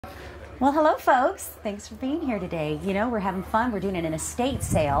Well, hello, folks. Thanks for being here today. You know, we're having fun. We're doing an estate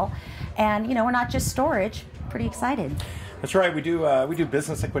sale, and you know, we're not just storage. Pretty excited. That's right. We do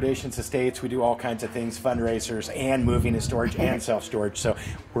business liquidations, estates. We do all kinds of things, fundraisers, and moving and storage and self-storage. So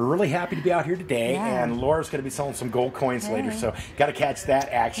we're really happy to be out here today. Yeah. And Laura's going to be selling some gold coins later. So got to catch that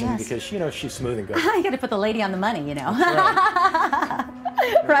action because she's smooth and good. I got to put the lady on the money, you know. Right.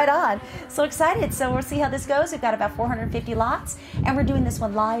 Right on. So excited. So we'll see how this goes. We've got about 450 lots, and we're doing this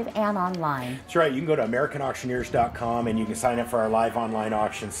one live and online. That's right. You can go to AmericanAuctioneers.com and you can sign up for our live online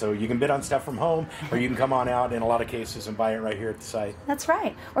auction. So you can bid on stuff from home, or you can come on out in a lot of cases and buy it right here at the site. That's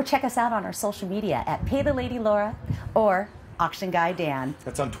right. Or check us out on our social media at Pay the Lady Laura or Auction Guy Dan.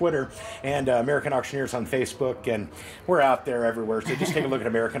 That's on Twitter, and American Auctioneers on Facebook, and we're out there everywhere. So just take a look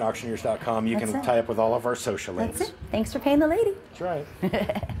at AmericanAuctioneers.com. You can tie up with all of our social links. That's it. Thanks for paying the lady. That's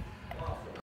right.